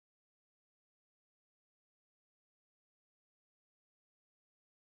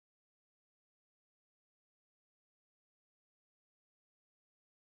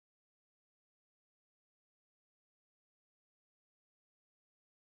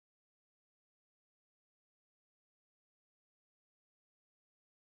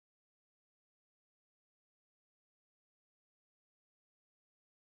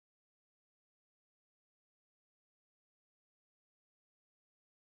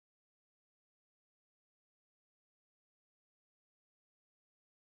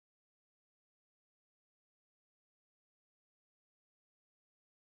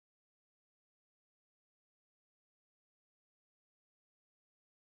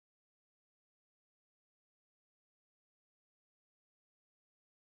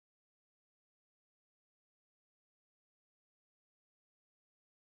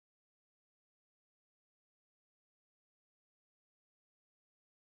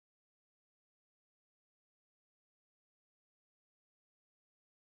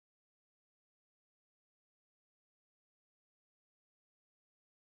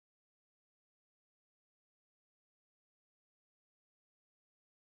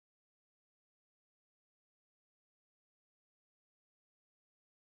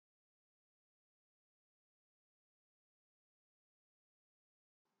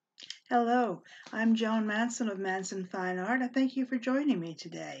Hello, I'm Joan Mansson of Mansson Fine Art. Thank you for joining me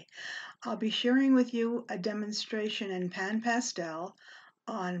today. I'll be sharing with you a demonstration in Pan Pastel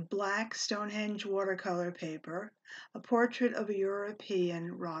on black Stonehenge watercolor paper, a portrait of a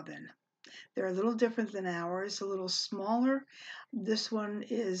European robin. They're a little different than ours, a little smaller. This one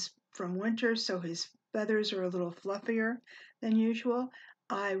is from winter, so his feathers are a little fluffier than usual.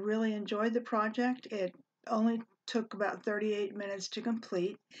 I really enjoyed the project. It only took about 38 minutes to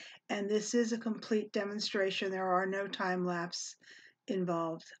complete, and this is a complete demonstration. There are no time lapse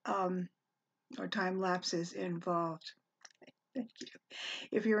involved, or time lapses involved. Thank you.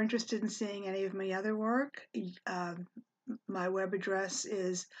 If you're interested in seeing any of my other work, my web address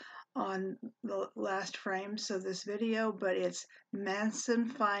is on the last frames of this video, but it's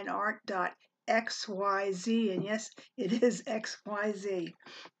manssonfineart.xyz, and yes, it is XYZ.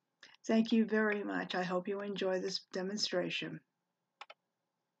 Thank you very much. I hope you enjoy this demonstration.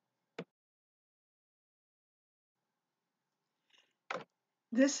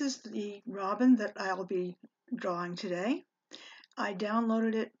 This is the robin that I'll be drawing today. I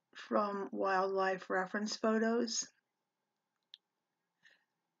downloaded it from wildlife reference photos.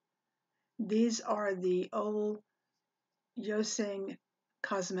 These are the old Yoseng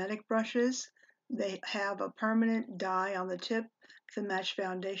cosmetic brushes. They have a permanent dye on the tip to match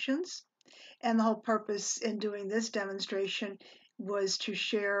foundations. And the whole purpose in doing this demonstration was to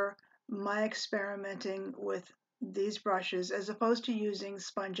share my experimenting with these brushes as opposed to using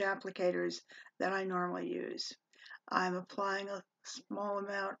sponge applicators that I normally use. I'm applying a small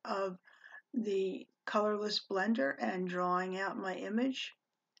amount of the colorless blender and drawing out my image,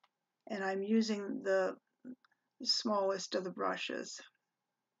 and I'm using the smallest of the brushes.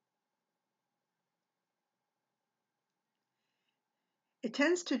 It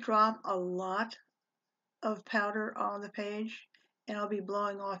tends to drop a lot of powder on the page, and I'll be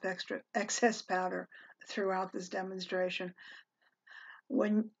blowing off excess powder throughout this demonstration.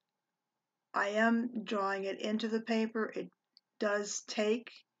 When I am drawing it into the paper, it does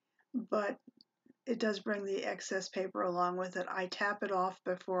take, but it does bring the excess paper along with it. I tap it off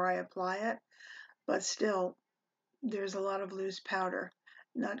before I apply it, but still there's a lot of loose powder.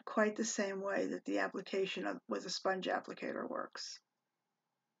 Not quite the same way that the application with a sponge applicator works.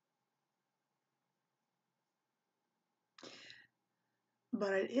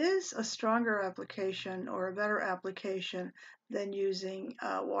 But it is a stronger application or a better application than using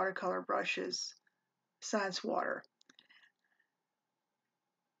watercolor brushes besides water.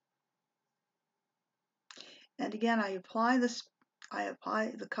 And again, I apply the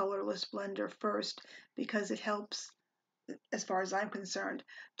colorless blender first because it helps, as far as I'm concerned,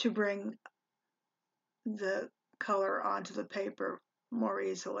 to bring the color onto the paper more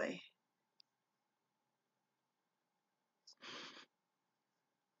easily.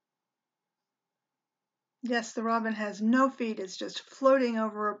 Yes, the robin has no feet, it's just floating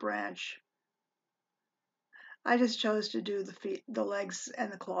over a branch. I just chose to do the feet, the legs,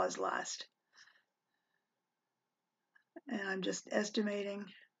 and the claws last. And I'm just estimating.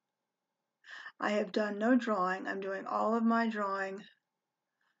 I have done no drawing. I'm doing all of my drawing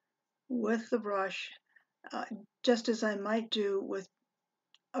with the brush, just as I might do with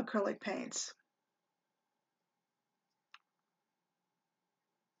acrylic paints.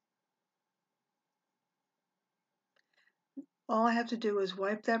 All I have to do is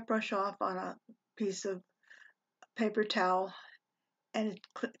wipe that brush off on a piece of paper towel, and it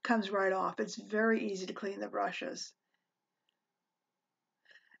comes right off. It's very easy to clean the brushes.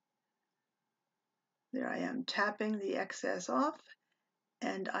 There I am tapping the excess off,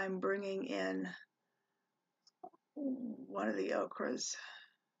 and I'm bringing in one of the ochres.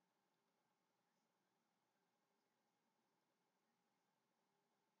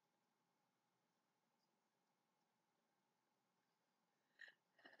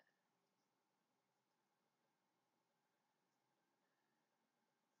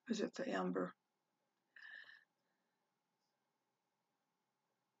 Is it the umber?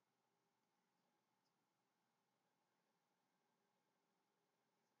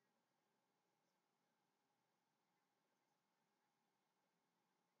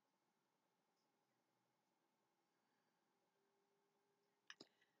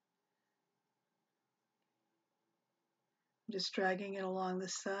 Just dragging it along the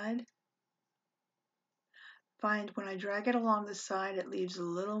side. Find when I drag it along the side, it leaves a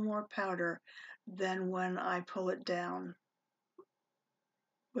little more powder than when I pull it down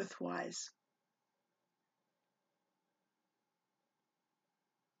widthwise.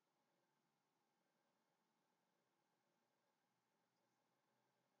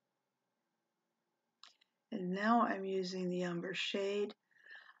 And now I'm using the umber shade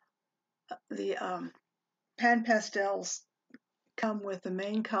The Pan Pastels come with the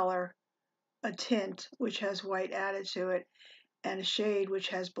main color, a tint which has white added to it, and a shade which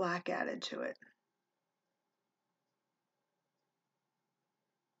has black added to it.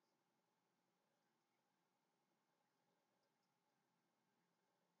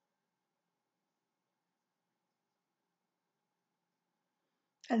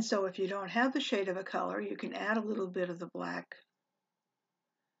 And so if you don't have the shade of a color, you can add a little bit of the black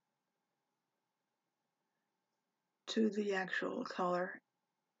to the actual color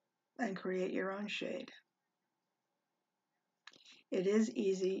and create your own shade. It is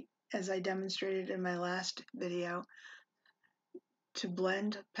easy, as I demonstrated in my last video, to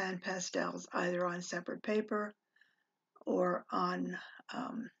blend Pan Pastels either on separate paper or on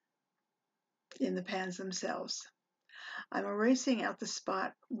in the pans themselves. I'm erasing out the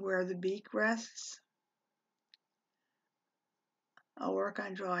spot where the beak rests. I'll work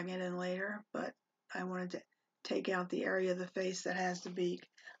on drawing it in later, but I wanted to take out the area of the face that has the beak.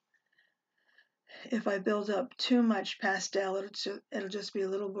 If I build up too much pastel, it'll just be a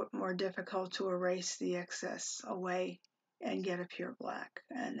little bit more difficult to erase the excess away and get a pure black.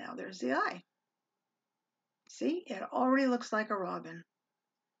 And now there's the eye. See, it already looks like a robin.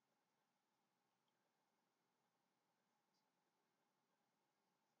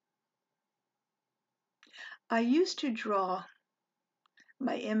 I used to draw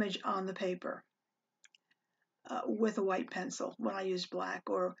my image on the paper with a white pencil when I used black,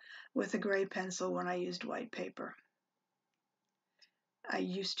 or with a gray pencil when I used white paper. I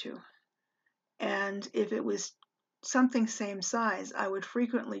used to. And if it was something same size, I would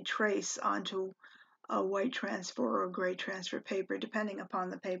frequently trace onto a white transfer or a gray transfer paper, depending upon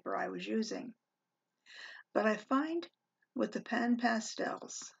the paper I was using. But I find with the Pan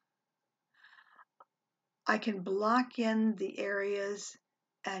Pastels, I can block in the areas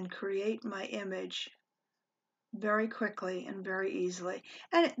and create my image very quickly and very easily.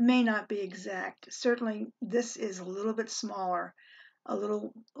 And it may not be exact. Certainly, this is a little bit smaller, a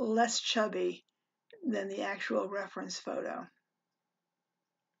little less chubby than the actual reference photo.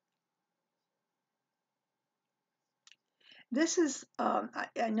 This is,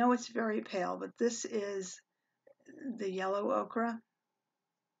 I know it's very pale, but this is the yellow ochre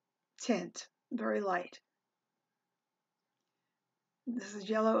tint, very light. This is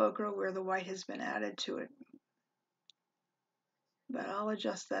yellow ochre where the white has been added to it, but I'll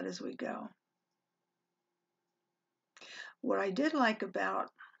adjust that as we go. What I did like about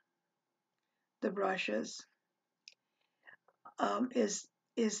the brushes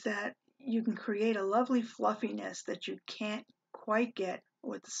is that you can create a lovely fluffiness that you can't quite get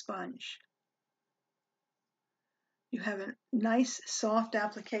with the sponge. You have a nice soft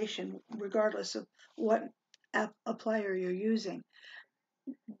application regardless of what applier you're using,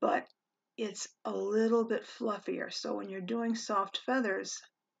 but it's a little bit fluffier. So when you're doing soft feathers,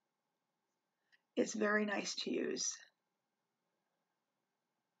 it's very nice to use.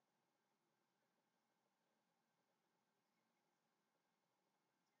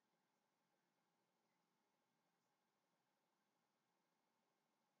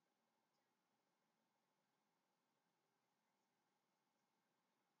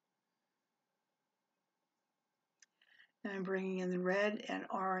 And I'm bringing in the red and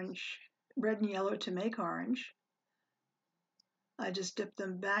orange, red and yellow to make orange. I just dip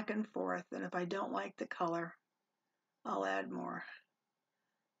them back and forth, and if I don't like the color, I'll add more.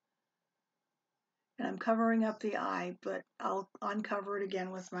 And I'm covering up the eye, but I'll uncover it again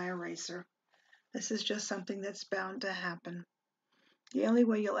with my eraser. This is just something that's bound to happen. The only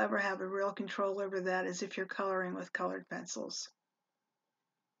way you'll ever have a real control over that is if you're coloring with colored pencils.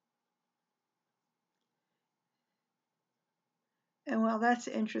 And while that's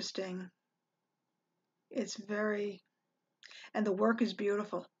interesting, it's very, and the work is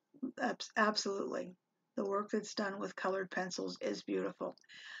beautiful. Absolutely. The work that's done with colored pencils is beautiful.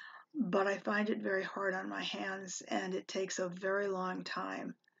 But I find it very hard on my hands, and it takes a very long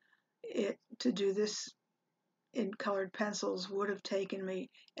time. To do this in colored pencils would have taken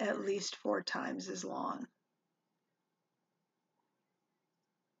me at least 4 times as long.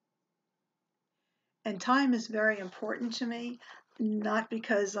 And time is very important to me, not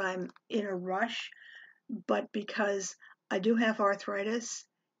because I'm in a rush, but because I do have arthritis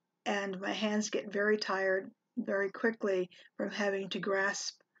and my hands get very tired very quickly from having to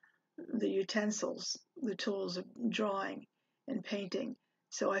grasp the utensils, the tools of drawing and painting.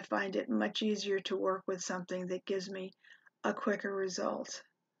 So I find it much easier to work with something that gives me a quicker result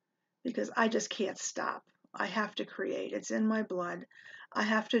because I just can't stop. I have to create. It's in my blood. I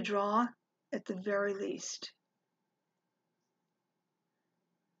have to draw at the very least.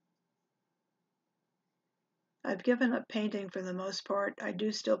 I've given up painting for the most part. I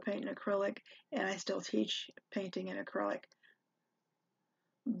do still paint in acrylic, and I still teach painting in acrylic.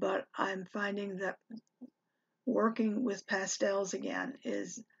 But I'm finding that working with pastels again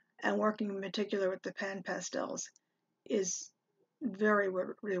and working in particular with the Pan Pastels, is very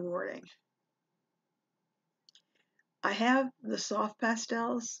rewarding. I have the soft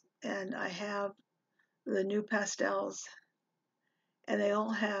pastels and I have the new pastels, and they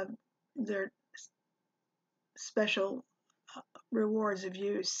all have their special rewards of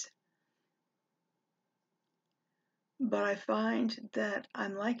use. But I find that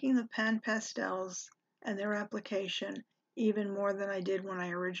I'm liking the Pan Pastels and their application even more than I did when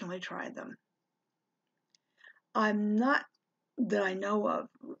I originally tried them. I'm not, that I know of,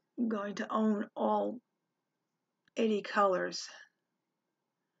 going to own all 80 colors.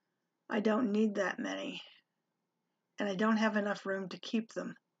 I don't need that many, and I don't have enough room to keep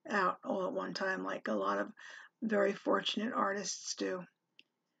them out all at one time like a lot of very fortunate artists do.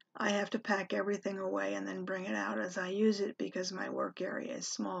 I have to pack everything away and then bring it out as I use it because my work area is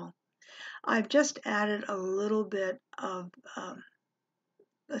small. I've just added a little bit of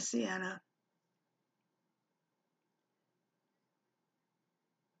a sienna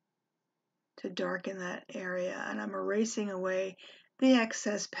to darken that area, and I'm erasing away the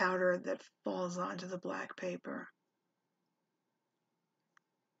excess powder that falls onto the black paper.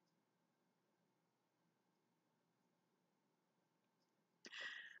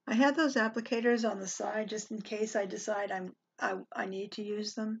 I had those applicators on the side just in case I decide I need to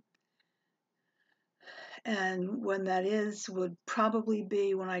use them. And when that is, would probably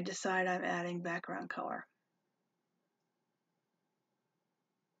be when I decide I'm adding background color.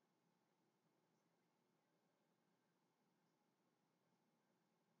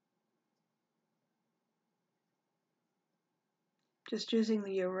 Just using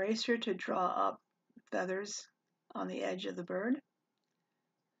the eraser to draw up feathers on the edge of the bird.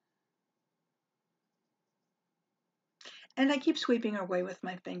 And I keep sweeping away with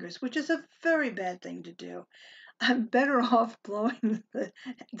my fingers, which is a very bad thing to do. I'm better off blowing the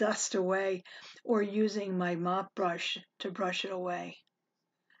dust away or using my mop brush to brush it away.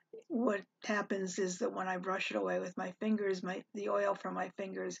 What happens is that when I brush it away with my fingers, the oil from my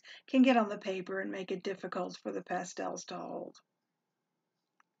fingers can get on the paper and make it difficult for the pastels to hold.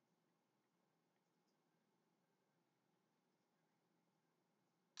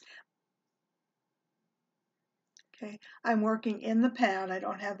 Okay, I'm working in the pad. I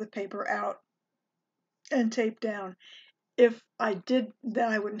don't have the paper out and taped down. If I did,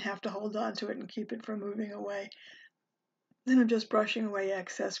 then I wouldn't have to hold on to it and keep it from moving away. Then I'm just brushing away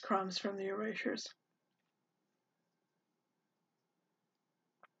excess crumbs from the erasers.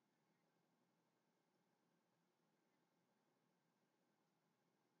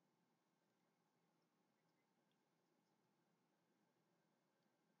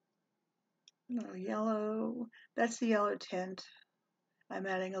 A little yellow, that's the yellow tint. I'm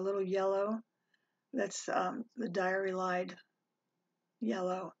adding a little yellow, that's the Diary Lied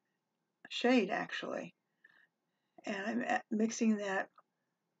yellow shade actually. And I'm mixing that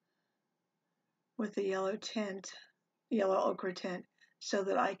with the yellow tint, yellow ochre tint, so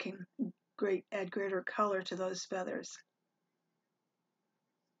that I can add greater color to those feathers.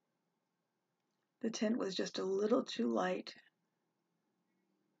 The tint was just a little too light.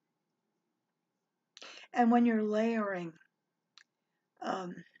 And when you're layering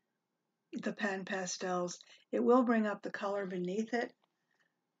the Pan Pastels, it will bring up the color beneath it,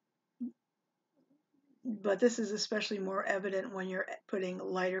 but this is especially more evident when you're putting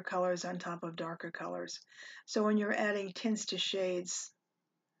lighter colors on top of darker colors. So when you're adding tints to shades,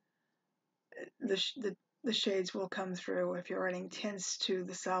 the shades will come through. If you're adding tints to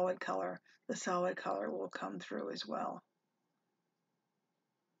the solid color will come through as well.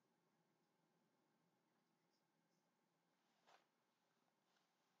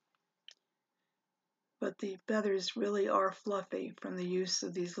 But the feathers really are fluffy from the use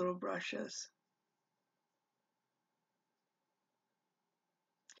of these little brushes.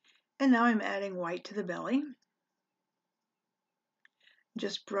 And now I'm adding white to the belly.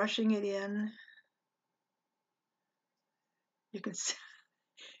 Just brushing it in. You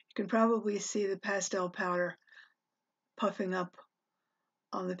can probably see the pastel powder puffing up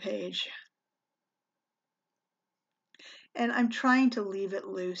on the page. And I'm trying to leave it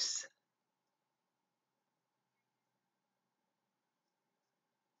loose.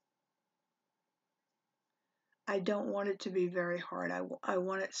 I don't want it to be very hard. I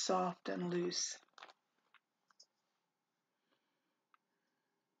want it soft and loose.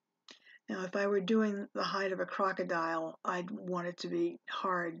 Now, if I were doing the hide of a crocodile, I'd want it to be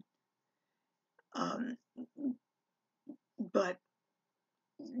hard. Um, but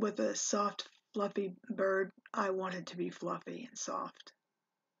with a soft, fluffy bird, I want it to be fluffy and soft.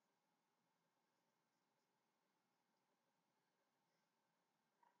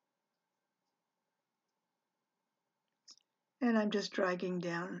 And I'm just dragging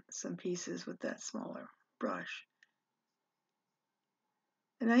down some pieces with that smaller brush.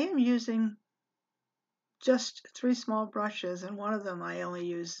 And I am using just 3 small brushes, and one of them I only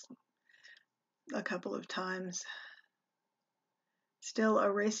use a couple of times. Still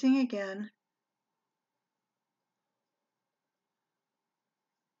erasing again.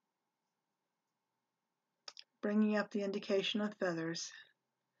 Bringing up the indication of feathers.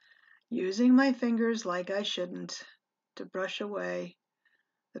 Using my fingers like I shouldn't to brush away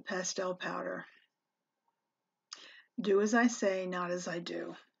the pastel powder. Do as I say, not as I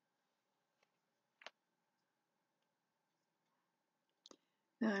do.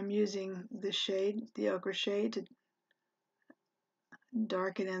 Now I'm using the shade, the ochre shade, to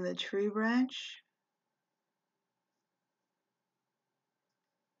darken in the tree branch.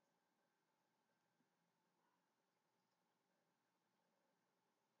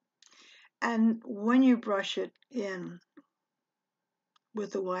 And when you brush it in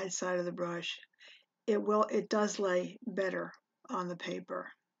with the wide side of the brush, it does lay better on the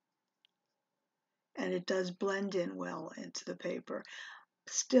paper. And it does blend in well into the paper.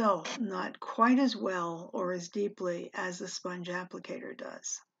 Still not quite as well or as deeply as the sponge applicator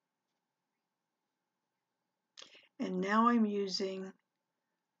does. And now I'm using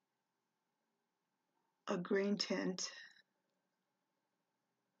a green tint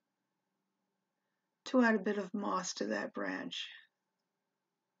to add a bit of moss to that branch.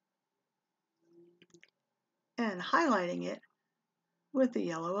 And highlighting it with the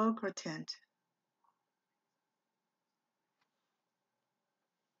yellow ochre tint.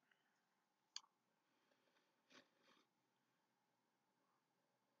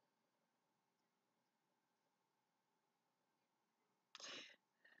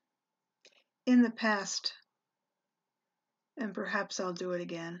 In the past, and perhaps I'll do it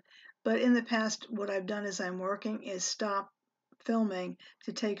again, but in the past what I've done as I'm working is stop filming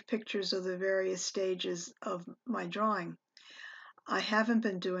to take pictures of the various stages of my drawing. I haven't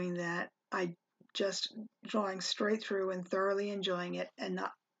been doing that. I just drawing straight through and thoroughly enjoying it and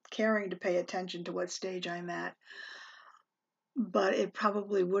not caring to pay attention to what stage I'm at. But it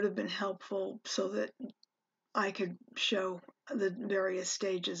probably would have been helpful so that I could show the various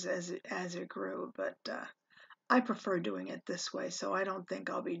stages as it grew. But I prefer doing it this way, so I don't think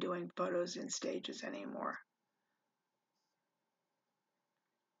I'll be doing photos in stages anymore.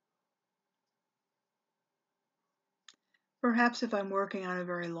 Perhaps if I'm working on a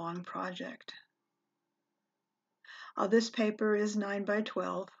very long project. This paper is 9 by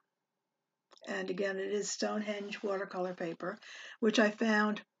 12, and again it is Stonehenge watercolor paper, which I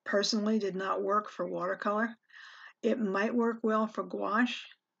found personally did not work for watercolor. It might work well for gouache.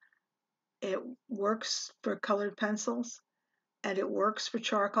 It works for colored pencils, and it works for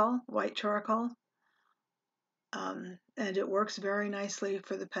charcoal, white charcoal. And it works very nicely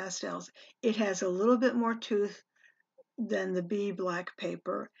for the pastels. It has a little bit more tooth than the bee black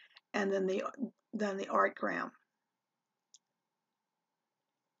paper and then the art gram.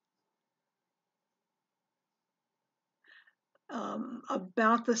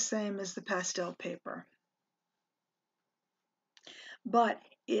 About the same as the pastel paper. But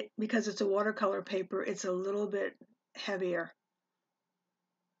because it's a watercolor paper, it's a little bit heavier,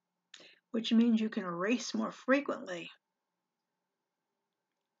 which means you can erase more frequently.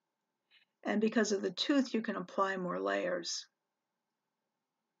 And because of the tooth, you can apply more layers.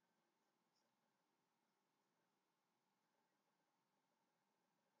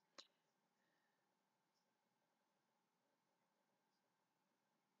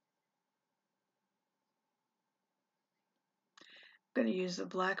 I'm going to use the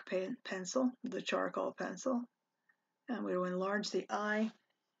black pencil, the charcoal pencil. I'm going to enlarge the eye.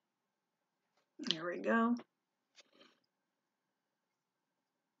 There we go.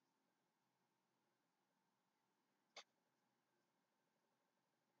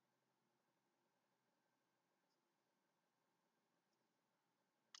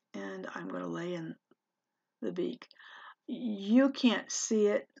 And I'm going to lay in the beak. You can't see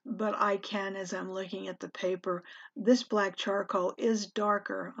it, but I can as I'm looking at the paper. This black charcoal is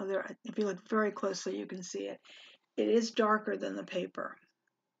darker. If you look very closely, you can see it. It is darker than the paper.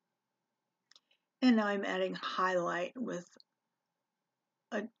 And now I'm adding highlight with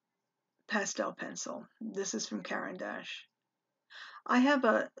a pastel pencil. This is from Caran d'Ache. I have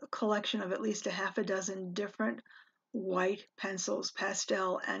a collection of at least a half a dozen different white pencils,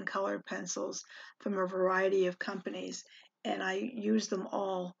 pastel and colored pencils from a variety of companies, and I use them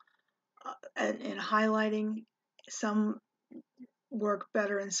all in highlighting. Some work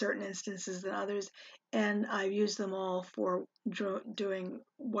better in certain instances than others, and I've used them all for doing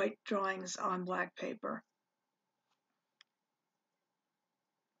white drawings on black paper.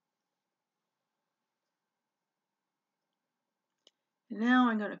 Now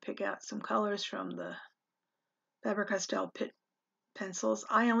I'm going to pick out some colors from the Faber-Castell pencils.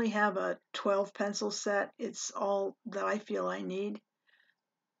 I only have a 12 pencil set. It's all that I feel I need.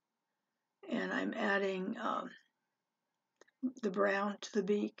 And I'm adding the brown to the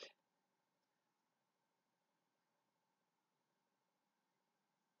beak.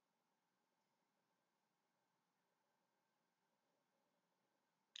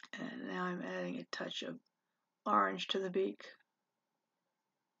 And now I'm adding a touch of orange to the beak.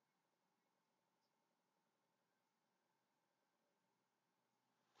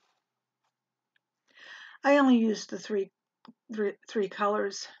 I only used the three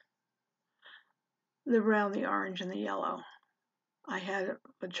colors, the brown, the orange, and the yellow. I had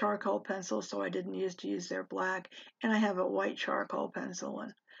a charcoal pencil, so I didn't use their black, and I have a white charcoal pencil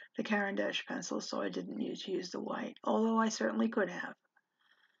and the Caran d'Ache pencil, so I didn't use the white, although I certainly could have.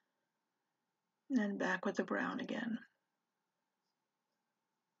 And then back with the brown again.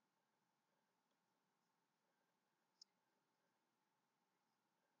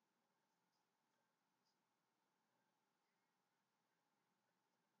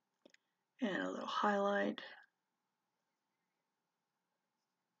 And a little highlight.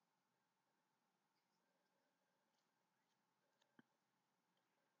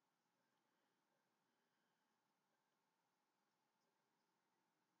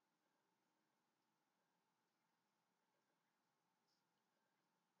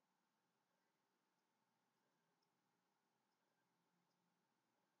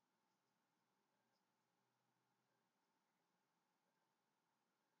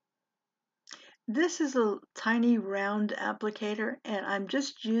 This is a tiny round applicator, and I'm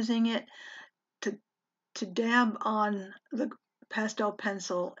just using it to, to dab on the pastel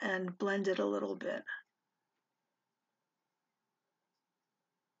pencil and blend it a little bit.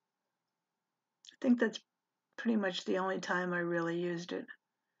 I think that's pretty much the only time I really used it.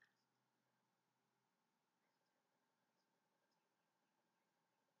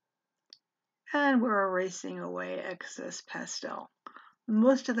 And we're erasing away excess pastel.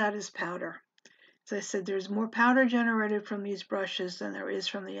 Most of that is powder. As I said, there's more powder generated from these brushes than there is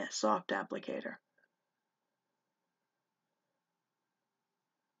from the soft applicator.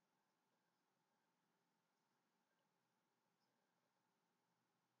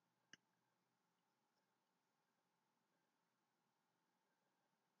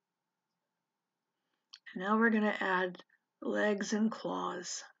 Now we're going to add legs and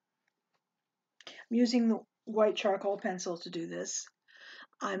claws. I'm using the white charcoal pencil to do this.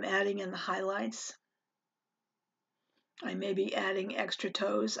 I'm adding in the highlights. I may be adding extra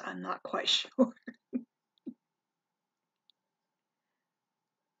toes. I'm not quite sure.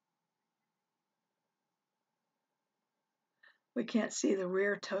 We can't see the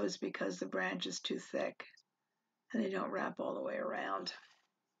rear toes because the branch is too thick and they don't wrap all the way around.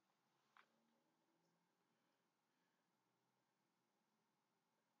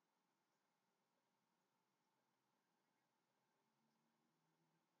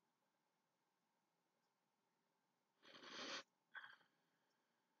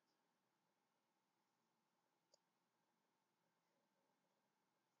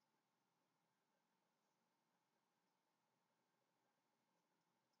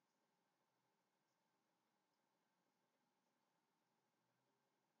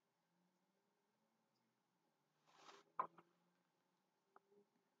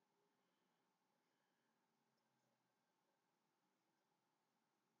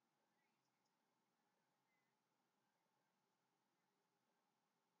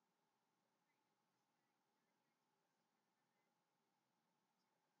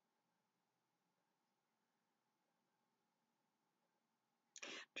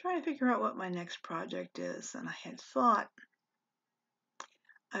 Trying to figure out what my next project is, and I had thought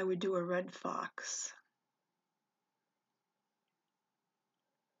I would do a red fox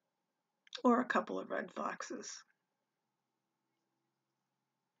or a couple of red foxes.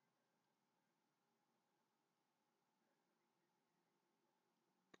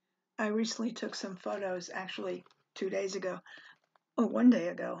 I recently took some photos, actually 2 days ago, or one day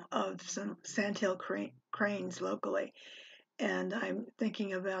ago, of some sandhill cranes locally, and I'm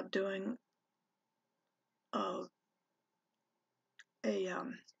thinking about doing a, a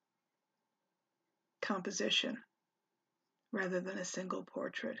composition rather than a single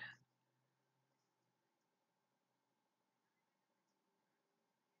portrait.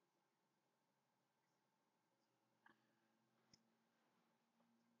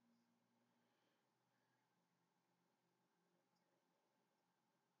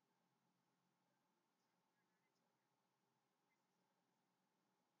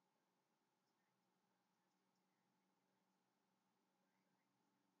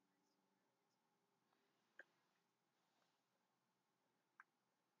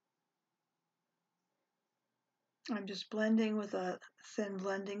 I'm just blending with a thin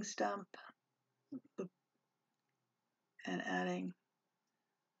blending stump and adding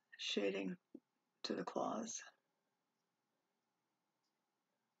shading to the claws.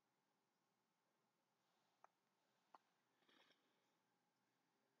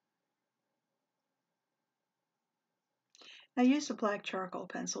 I use a black charcoal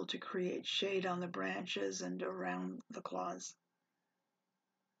pencil to create shade on the branches and around the claws.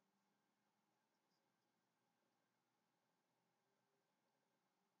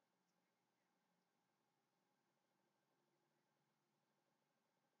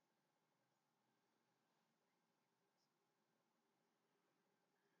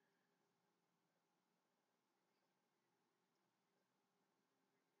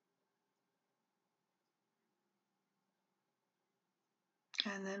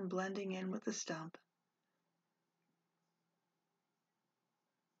 And then blending in with the stump.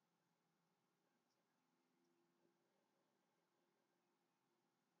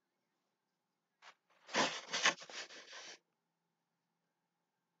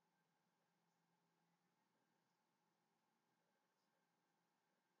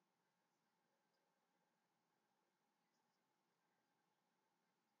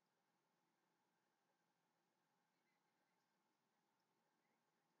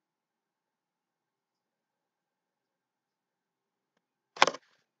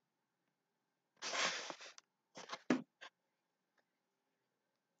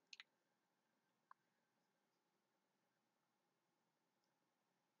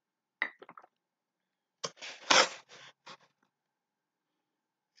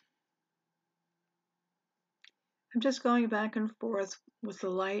 I'm just going back and forth with the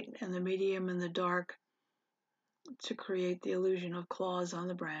light and the medium and the dark to create the illusion of claws on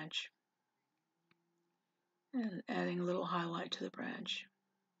the branch and adding a little highlight to the branch.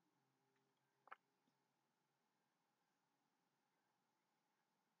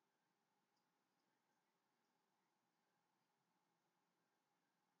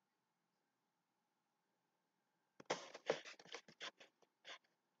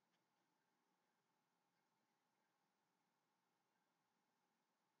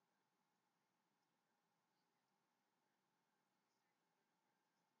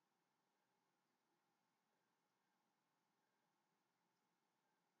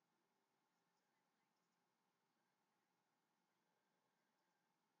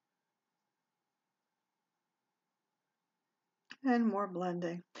 And more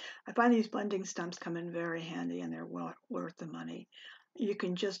blending. I find these blending stumps come in very handy and they're well worth the money. You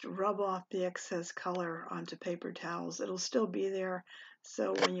can just rub off the excess color onto paper towels. It'll still be there.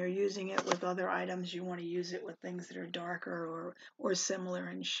 So when you're using it with other items, you want to use it with things that are darker or similar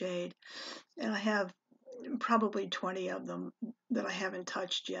in shade. And I have probably 20 of them that I haven't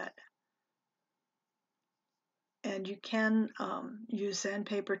touched yet. And you can use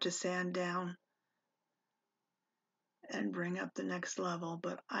sandpaper to sand down and bring up the next level,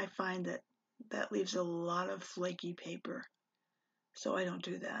 but I find that that leaves a lot of flaky paper, so I don't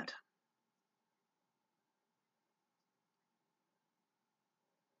do that.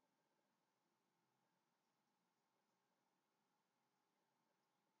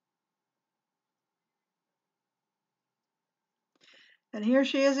 And here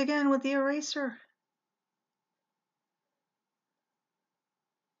she is again with the eraser.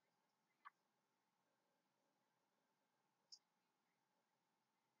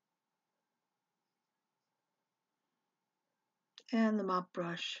 And the mop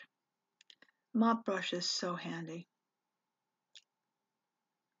brush. Mop brush is so handy.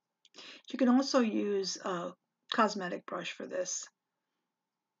 You can also use a cosmetic brush for this,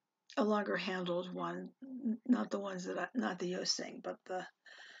 a longer handled one, not the ones not the Yoseng, but the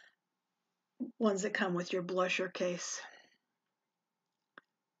ones that come with your blusher case.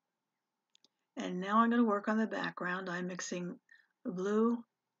 And now I'm going to work on the background. I'm mixing the blue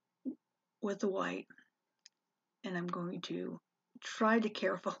with the white, and I'm going to try to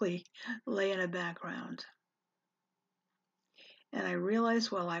carefully lay in a background. And I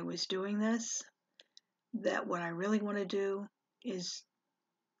realized while I was doing this that what I really want to do is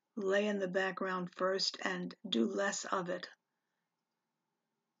lay in the background first and do less of it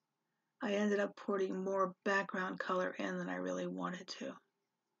I ended up putting more background color in than I really wanted to.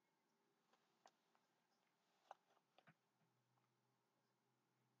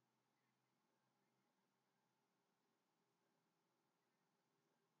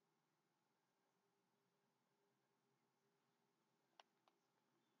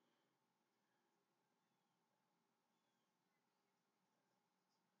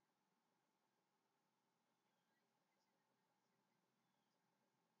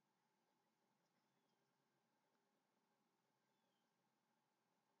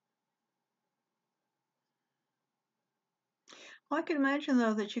 Well, I can imagine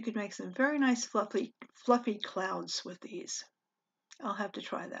though that you could make some very nice fluffy clouds with these. I'll have to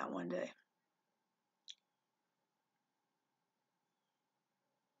try that one day.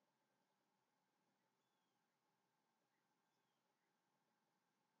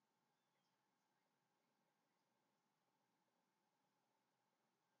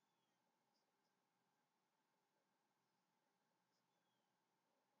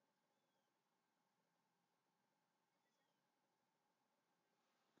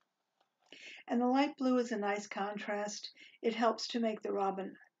 And the light blue is a nice contrast. It helps to make the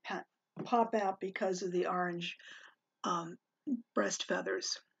robin pop out because of the orange um, breast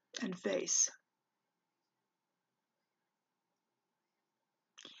feathers and face.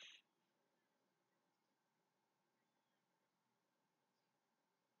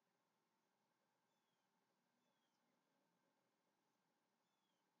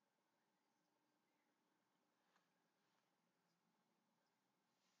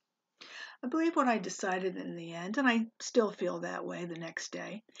 I believe what I decided in the end, and I still feel that way the next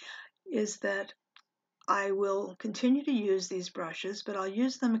day, is that I will continue to use these brushes, but I'll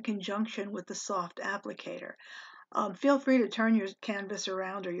use them in conjunction with the soft applicator. Feel free to turn your canvas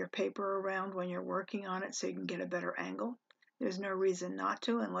around or your paper around when you're working on it so you can get a better angle. There's no reason not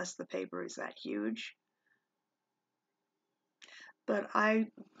to unless the paper is that huge. But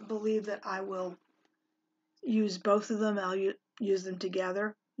I believe that I will use both of them. I'll use them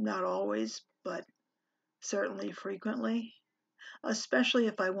together, not always, but certainly frequently, especially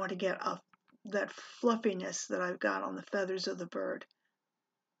if I want to get that fluffiness that I've got on the feathers of the bird.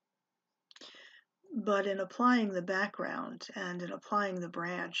 But in applying the background and in applying the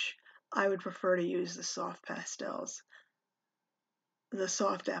branch, I would prefer to use the soft pastels, the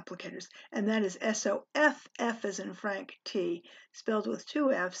soft applicators, and that is SOFF, F as in Frank, T, spelled with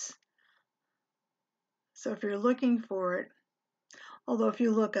two F's. So if you're looking for it, although if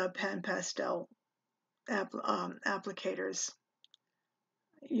you look up Pan Pastel applicators,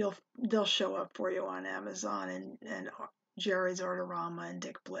 they'll show up for you on Amazon and Jerry's Artorama and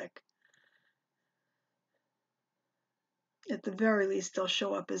Dick Blick. At the very least, they'll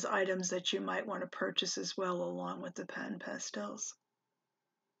show up as items that you might want to purchase as well, along with the Pan Pastels.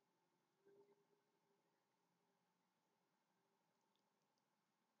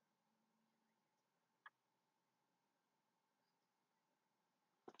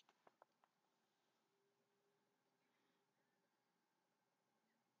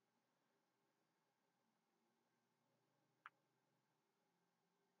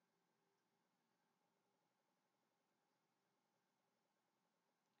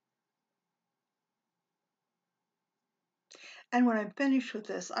 And when I'm finished with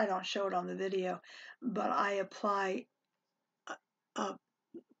this, I don't show it on the video, but I apply a,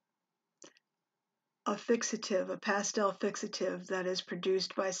 a fixative, a pastel fixative that is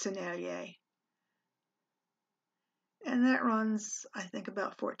produced by Sennelier. And that runs, I think,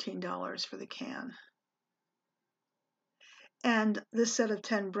 about $14 for the can. And this set of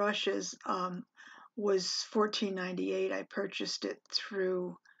 10 brushes was $14.98. I purchased it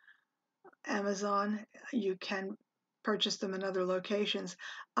through Amazon. You can purchase them in other locations.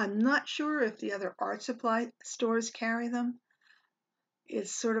 I'm not sure if the other art supply stores carry them.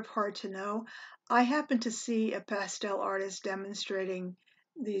 It's sort of hard to know. I happened to see a pastel artist demonstrating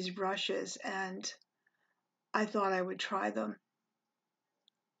these brushes, and I thought I would try them.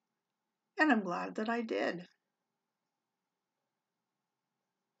 And I'm glad that I did.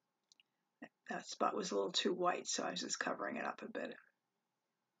 That spot was a little too white, so I was just covering it up a bit.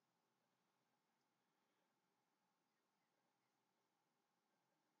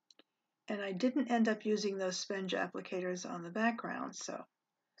 And I didn't end up using those sponge applicators on the background, so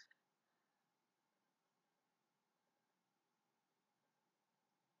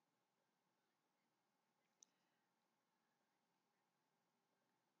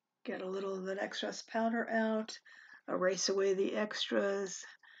get a little of that excess powder out, erase away the extras,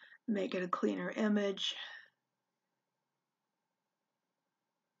 make it a cleaner image.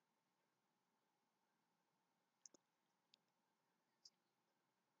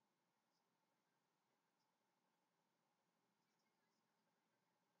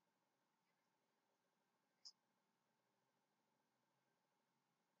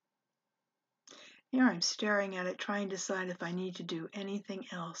 Here I'm staring at it, trying to decide if I need to do anything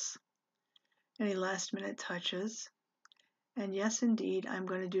else. Any last minute touches. And yes, indeed, I'm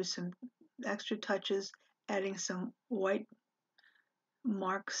going to do some extra touches, adding some white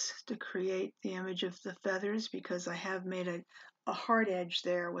marks to create the image of the feathers, because I have made a hard edge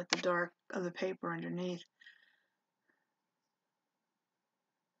there with the dark of the paper underneath.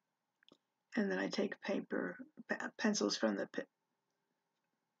 And then I take pencils from the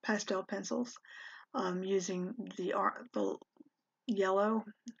pastel pencils, using the yellow.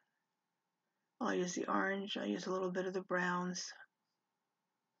 I'll use the orange. I'll use a little bit of the browns.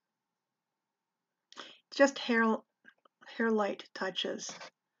 Just hair light touches.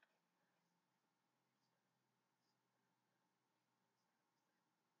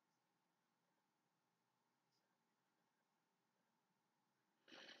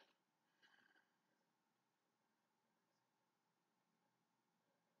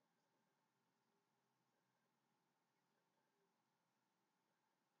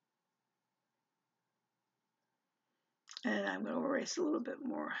 And I'm going to erase a little bit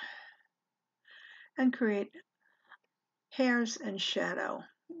more and create hairs and shadow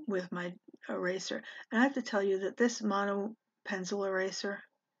with my eraser. And I have to tell you that this mono pencil eraser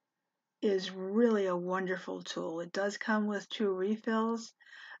is really a wonderful tool. It does come with 2 refills.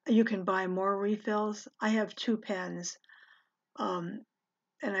 You can buy more refills. I have 2 pens, and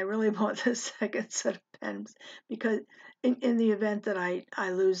I really want the second set of pens, because in the event that I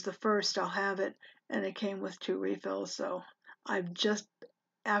lose the first, I'll have it, and it came with 2 refills. So I've just,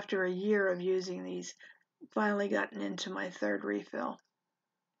 after a year of using these, finally gotten into my 3rd refill.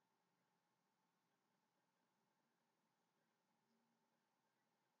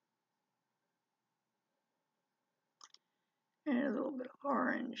 And a little bit of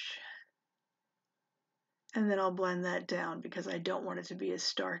orange. And then I'll blend that down because I don't want it to be as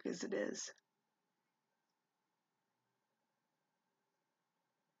stark as it is.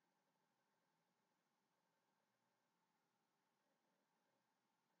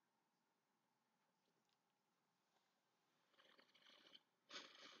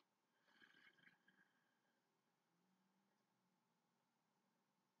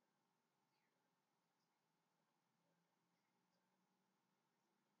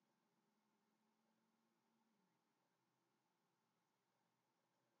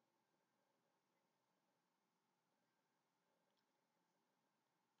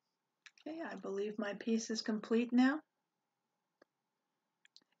 Okay, I believe my piece is complete now.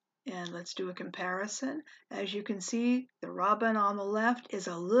 And let's do a comparison. As you can see, the robin on the left is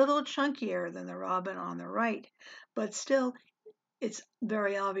a little chunkier than the robin on the right, but still, it's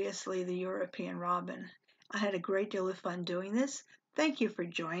very obviously the European robin. I had a great deal of fun doing this. Thank you for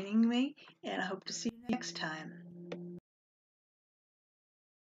joining me, and I hope to see you next time.